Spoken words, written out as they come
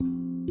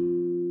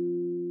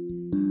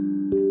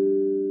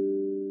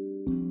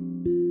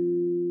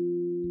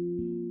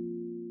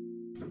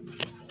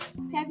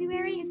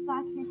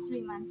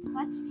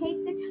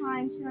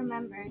to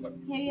remember.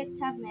 Harriet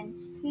Tubman,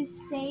 who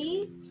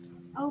saved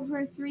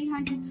over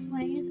 300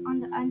 slaves on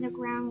the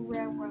Underground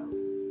Railroad.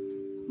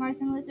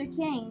 Martin Luther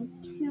King,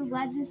 who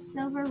led the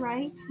civil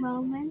rights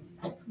movement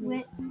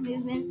with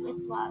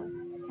love.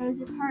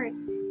 Rosa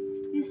Parks,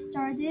 who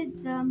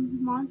started the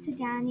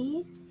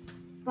Montagnani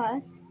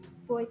bus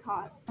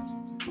boycott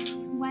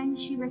when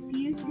she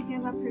refused to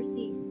give up her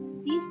seat.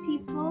 These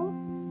people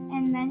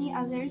and many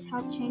others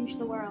helped change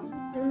the world.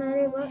 No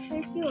matter what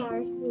race you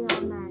are, we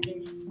all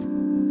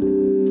matter.